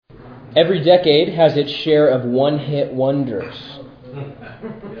Every decade has its share of one-hit wonders.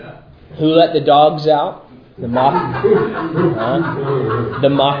 Who Let the Dogs Out? The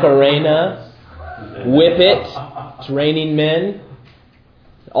Macarena. Whip It. It's Raining Men.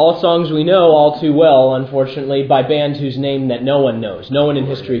 All songs we know all too well, unfortunately, by bands whose name that no one knows. No one in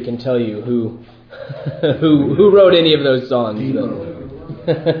history can tell you who wrote any of those songs.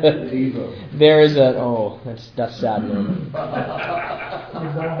 There is that's sad, man.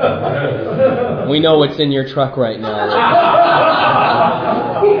 We know what's in your truck right now.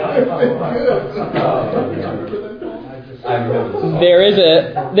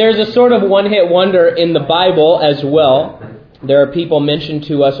 There's a sort of one-hit wonder in the Bible as well. There are people mentioned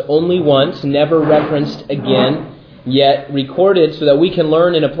to us only once, never referenced again, yet recorded so that we can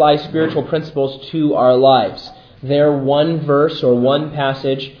learn and apply spiritual principles to our lives. Their one verse or one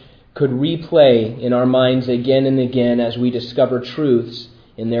passage could replay in our minds again and again as we discover truths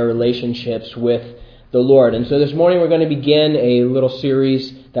in their relationships with the Lord. And so this morning we're going to begin a little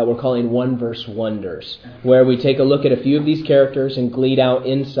series that we're calling One Verse Wonders, where we take a look at a few of these characters and glean out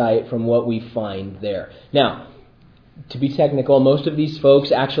insight from what we find there. Now, to be technical, most of these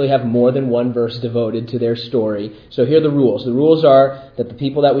folks actually have more than one verse devoted to their story. So here are the rules. The rules are that the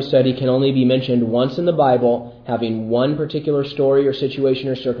people that we study can only be mentioned once in the Bible, having one particular story or situation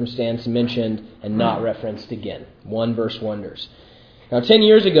or circumstance mentioned and not referenced again. One verse wonders. Now, 10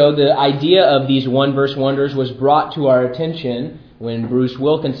 years ago, the idea of these one verse wonders was brought to our attention when Bruce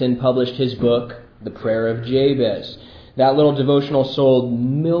Wilkinson published his book, The Prayer of Jabez. That little devotional sold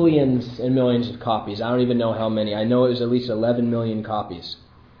millions and millions of copies. I don't even know how many. I know it was at least 11 million copies.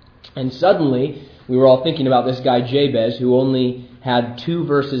 And suddenly, we were all thinking about this guy Jabez, who only had 2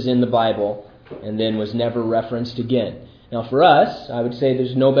 verses in the Bible and then was never referenced again. Now for us, I would say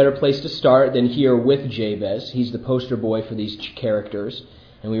there's no better place to start than here with Jabez. He's the poster boy for these characters.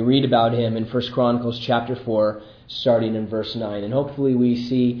 And we read about him in 1 Chronicles chapter 4, starting in verse 9. And hopefully we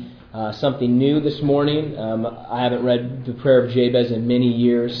see something new this morning. I haven't read the Prayer of Jabez in many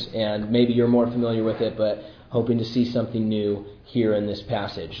years, and maybe you're more familiar with it, but hoping to see something new here in this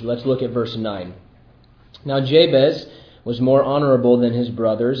passage. Let's look at verse 9. Now Jabez was more honorable than his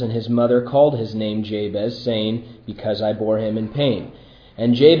brothers, and his mother called his name Jabez, saying, because I bore him in pain.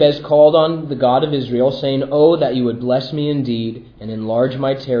 And Jabez called on the God of Israel, saying, Oh, that you would bless me indeed, and enlarge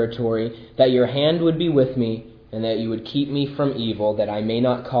my territory, that your hand would be with me, and that you would keep me from evil, that I may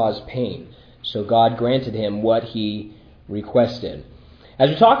not cause pain. So God granted him what he requested. As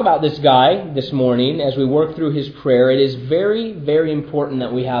we talk about this guy this morning, as we work through his prayer, it is very, very important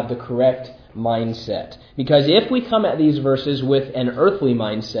that we have the correct mindset. Because if we come at these verses with an earthly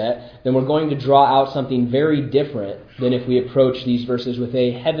mindset, then we're going to draw out something very different than if we approach these verses with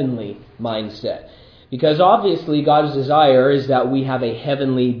a heavenly mindset. Because obviously God's desire is that we have a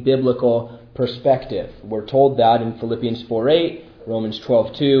heavenly biblical perspective. We're told that in Philippians 4:8, Romans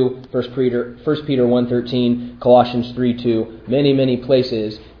 12:2, 1 Peter 1:13, Colossians 3:2, many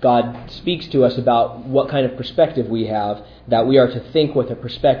places God speaks to us about what kind of perspective we have, that we are to think with a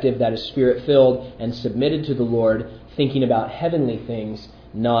perspective that is spirit-filled and submitted to the Lord, thinking about heavenly things,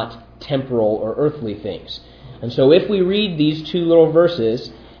 not temporal or earthly things. And so if we read these 2 little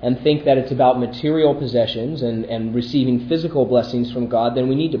verses and think that it's about material possessions and receiving physical blessings from God, then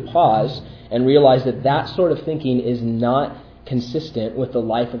we need to pause and realize that that sort of thinking is not consistent with the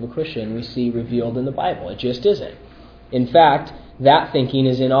life of a Christian we see revealed in the Bible. It just isn't. In fact, that thinking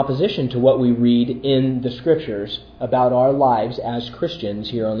is in opposition to what we read in the Scriptures about our lives as Christians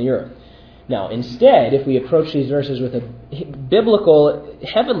here on the earth. Now, instead, if we approach these verses with a biblical,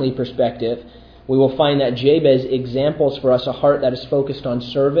 heavenly perspective, we will find that Jabez examples for us a heart that is focused on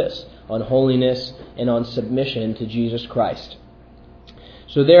service, on holiness, and on submission to Jesus Christ.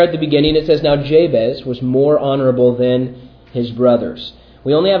 So there at the beginning it says, Now Jabez was more honorable than his brothers.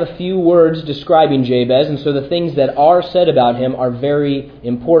 We only have a few words describing Jabez, and so the things that are said about him are very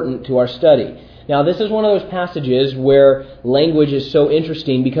important to our study. Now, this is one of those passages where language is so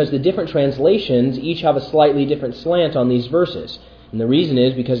interesting because the different translations each have a slightly different slant on these verses. And the reason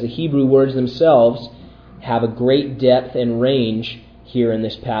is because the Hebrew words themselves have a great depth and range here in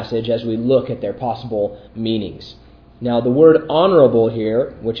this passage as we look at their possible meanings. Now, the word honorable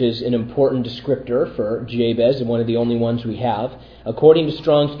here, which is an important descriptor for Jabez, and one of the only ones we have, according to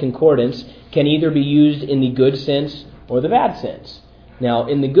Strong's Concordance, can either be used in the good sense or the bad sense. Now,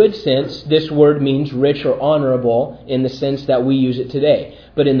 in the good sense, this word means rich or honorable in the sense that we use it today.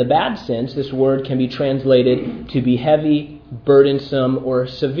 But in the bad sense, this word can be translated to be heavy, burdensome, or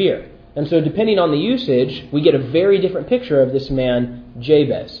severe. And so depending on the usage, we get a very different picture of this man,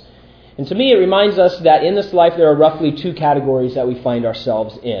 Jabez. And to me, it reminds us that in this life there are roughly 2 categories that we find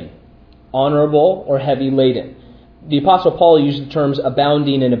ourselves in. honorable or heavy laden. The Apostle Paul used the terms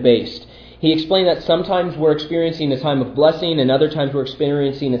abounding and abased. He explained that sometimes we're experiencing a time of blessing and other times we're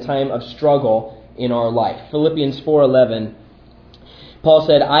experiencing a time of struggle in our life. Philippians 4:11, Paul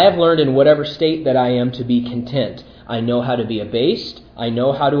said, I have learned in whatever state that I am to be content. I know how to be abased. I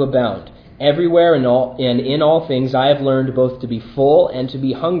know how to abound. Everywhere and in all things I have learned both to be full and to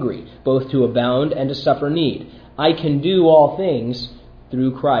be hungry, both to abound and to suffer need. I can do all things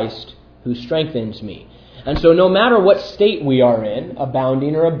through Christ who strengthens me. And so no matter what state we are in,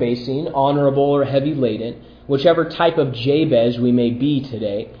 abounding or abasing, honorable or heavy laden, whichever type of Jabez we may be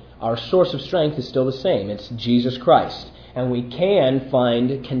today, our source of strength is still the same. It's Jesus Christ. And we can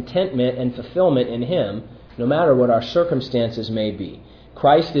find contentment and fulfillment in Him no matter what our circumstances may be.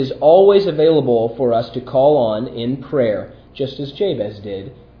 Christ is always available for us to call on in prayer, just as Jabez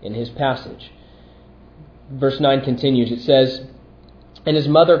did in his passage. Verse 9 continues. It says, and his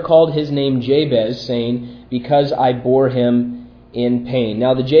mother called his name Jabez, saying, because I bore him in pain.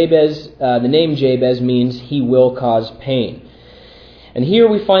 Now the name Jabez means he will cause pain. And here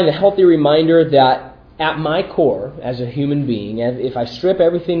we find the healthy reminder that at my core, as a human being, if I strip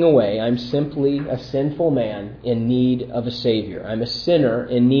everything away, I'm simply a sinful man in need of a Savior. I'm a sinner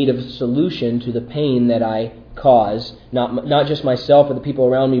in need of a solution to the pain that I cause, not just myself or the people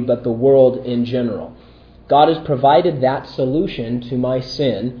around me, but the world in general. God has provided that solution to my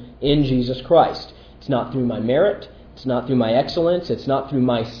sin in Jesus Christ. It's not through my merit, it's not through my excellence, it's not through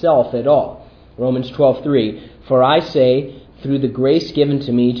myself at all. Romans 12:3, for I say, through the grace given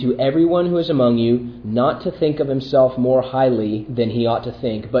to me, to everyone who is among you, not to think of himself more highly than he ought to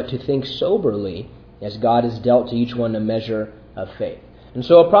think, but to think soberly, as God has dealt to each one a measure of faith. And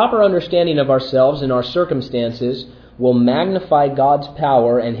so a proper understanding of ourselves and our circumstances will magnify God's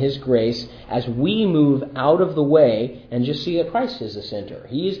power and His grace as we move out of the way and just see that Christ is the center.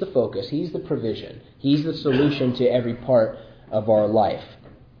 He is the focus. He's the provision. He's the solution to every part of our life.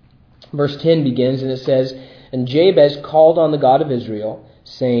 Verse 10 begins and it says, and Jabez called on the God of Israel,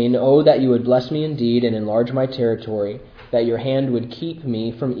 saying, oh, that you would bless me indeed and enlarge my territory, that your hand would keep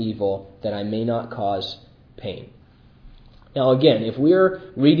me from evil, that I may not cause pain. Now again, if we're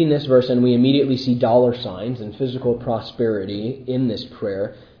reading this verse and we immediately see dollar signs and physical prosperity in this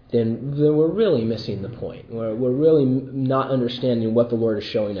prayer, then we're really missing the point. We're really not understanding what the Lord is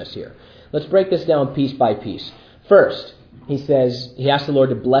showing us here. Let's break this down piece by piece. First, he asks the Lord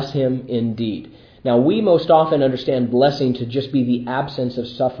to bless him indeed. Now, we most often understand blessing to just be the absence of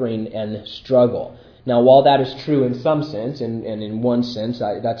suffering and struggle. Now, while that is true in some sense, and in one sense,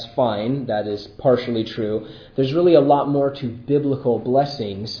 that's fine, that is partially true, there's really a lot more to biblical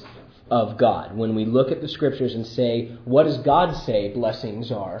blessings of God. When we look at the Scriptures and say, what does God say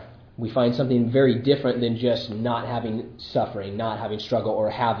blessings are, we find something very different than just not having suffering, not having struggle, or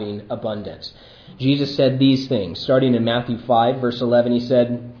having abundance. Jesus said these things. Starting in Matthew 5, verse 11, he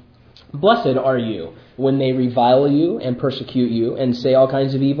said, blessed are you when they revile you and persecute you and say all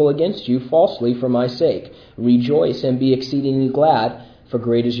kinds of evil against you falsely for my sake. Rejoice and be exceedingly glad, for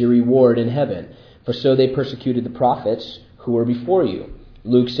great is your reward in heaven. For so they persecuted the prophets who were before you.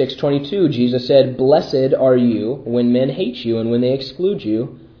 Luke 6:22, Jesus said, blessed are you when men hate you and when they exclude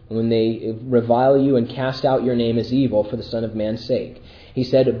you, when they revile you and cast out your name as evil for the Son of Man's sake. He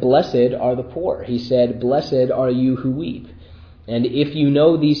said, blessed are the poor. He said, blessed are you who weep. And if you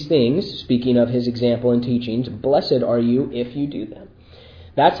know these things, speaking of his example and teachings, blessed are you if you do them.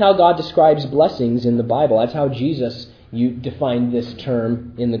 That's how God describes blessings in the Bible. That's how Jesus defined this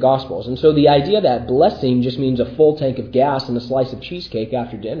term in the Gospels. And so the idea that blessing just means a full tank of gas and a slice of cheesecake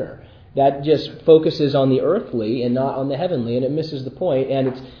after dinner, that just focuses on the earthly and not on the heavenly, and it misses the point, and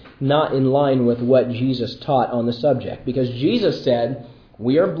it's not in line with what Jesus taught on the subject. Because Jesus said,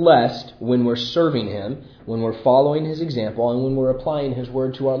 we are blessed when we're serving Him, when we're following His example, and when we're applying His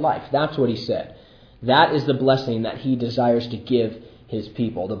word to our life. That's what He said. That is the blessing that He desires to give His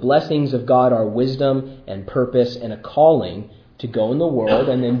people. The blessings of God are wisdom and purpose and a calling to go in the world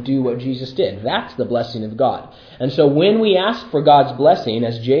and then do what Jesus did. That's the blessing of God. And so when we ask for God's blessing,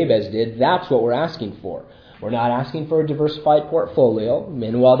 as Jabez did, that's what we're asking for. We're not asking for a diversified portfolio.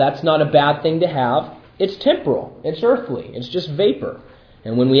 And while that's not a bad thing to have, it's temporal. It's earthly. It's just vapor.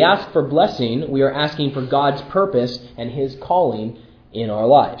 And when we ask for blessing, we are asking for God's purpose and His calling in our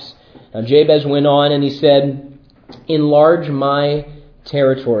lives. Now Jabez went on and he said, enlarge my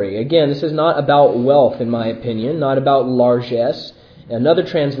territory. Again, this is not about wealth, in my opinion, not about largesse. Another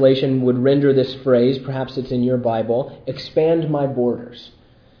translation would render this phrase, perhaps it's in your Bible, expand my borders.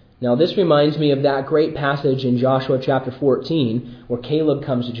 Now this reminds me of that great passage in Joshua chapter 14 where Caleb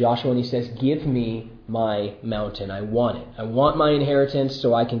comes to Joshua and he says, give me my mountain. I want it. I want my inheritance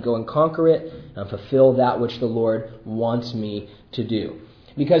so I can go and conquer it and fulfill that which the Lord wants me to do.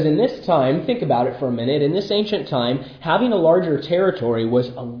 Because in this time, think about it for a minute, in this ancient time, having a larger territory was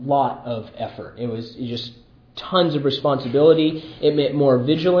a lot of effort. It was just tons of responsibility. It meant more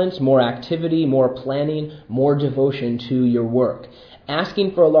vigilance, more activity, more planning, more devotion to your work.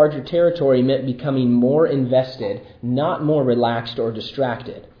 Asking for a larger territory meant becoming more invested, not more relaxed or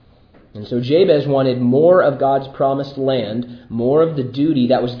distracted. And so Jabez wanted more of God's promised land, more of the duty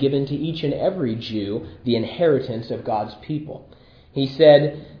that was given to each and every Jew, the inheritance of God's people. He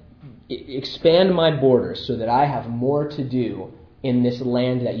said, expand my borders so that I have more to do in this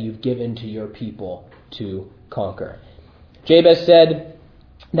land that you've given to your people to conquer. Jabez said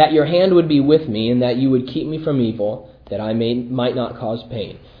that your hand would be with me and that you would keep me from evil, that I might not cause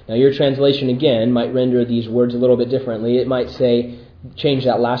pain. Now your translation again might render these words a little bit differently. It might say, change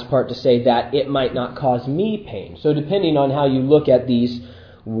that last part to say that it might not cause me pain. So depending on how you look at these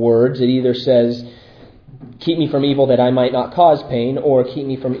words, it either says, keep me from evil that I might not cause pain, or keep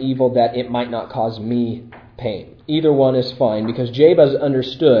me from evil that it might not cause me pain. Either one is fine, because Jabez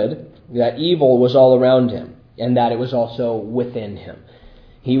understood that evil was all around him, and that it was also within him.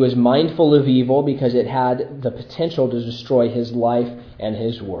 He was mindful of evil because it had the potential to destroy his life and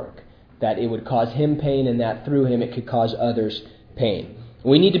his work, that it would cause him pain, and that through him it could cause others pain.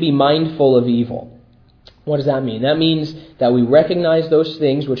 We need to be mindful of evil. What does that mean? That means that we recognize those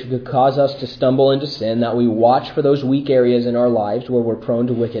things which could cause us to stumble into sin, that we watch for those weak areas in our lives where we're prone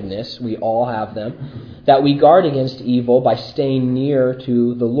to wickedness. We all have them. That we guard against evil by staying near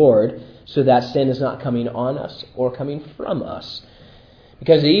to the Lord so that sin is not coming on us or coming from us.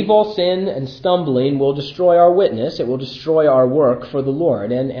 Because evil, sin, and stumbling will destroy our witness. It will destroy our work for the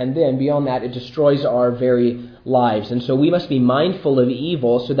Lord. And then beyond that, it destroys our very lives. And so we must be mindful of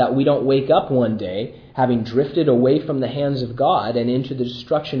evil so that we don't wake up one day having drifted away from the hands of God and into the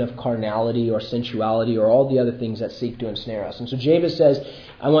destruction of carnality or sensuality or all the other things that seek to ensnare us. And so Jabez says,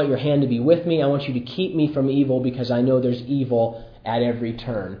 I want your hand to be with me. I want you to keep me from evil because I know there's evil at every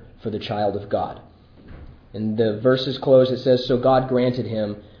turn for the child of God. And the verses close, it says, so God granted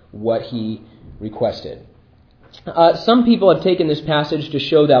him what he requested. Some people have taken this passage to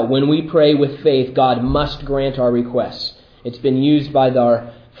show that when we pray with faith, God must grant our requests. It's been used by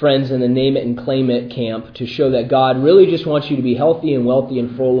our friends in the name it and claim it camp to show that God really just wants you to be healthy and wealthy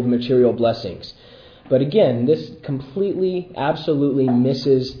and full of material blessings. But again, this completely, absolutely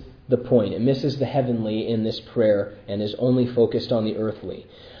misses the point. It misses the heavenly in this prayer and is only focused on the earthly.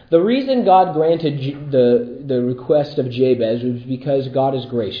 The reason God granted the request of Jabez was because God is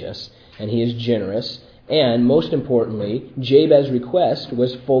gracious and he is generous. And most importantly, Jabez's request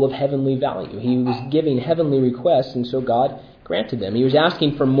was full of heavenly value. He was giving heavenly requests, and so God granted them. He was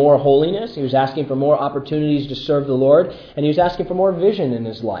asking for more holiness. He was asking for more opportunities to serve the Lord. And he was asking for more vision in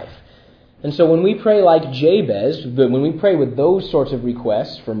his life. And so when we pray like Jabez, when we pray with those sorts of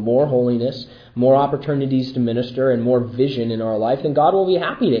requests for more holiness, more opportunities to minister, and more vision in our life, then God will be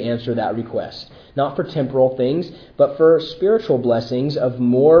happy to answer that request. Not for temporal things, but for spiritual blessings of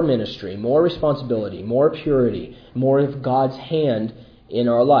more ministry, more responsibility, more purity, more of God's hand in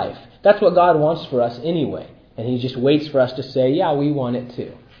our life. That's what God wants for us anyway. And he just waits for us to say, yeah, we want it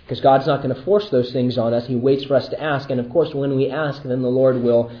too. Because God's not going to force those things on us. He waits for us to ask. And of course, when we ask, then the Lord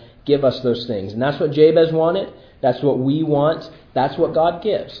will give us those things. And that's what Jabez wanted. That's what we want. That's what God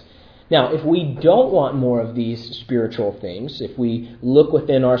gives. Now, if we don't want more of these spiritual things, if we look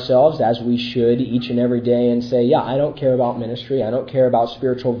within ourselves as we should each and every day and say, yeah, I don't care about ministry, I don't care about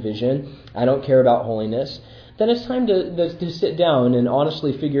spiritual vision, I don't care about holiness, then it's time to sit down and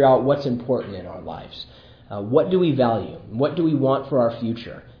honestly figure out what's important in our lives. What do we value? What do we want for our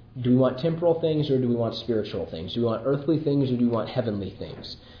future? Do we want temporal things or do we want spiritual things? Do we want earthly things or do we want heavenly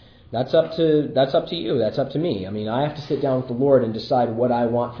things? That's up to you. That's up to me. I mean, I have to sit down with the Lord and decide what I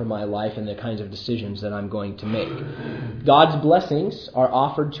want for my life and the kinds of decisions that I'm going to make. God's blessings are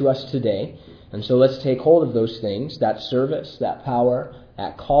offered to us today. And so let's take hold of those things, that service, that power,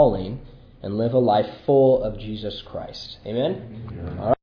 that calling, and live a life full of Jesus Christ. Amen? All right.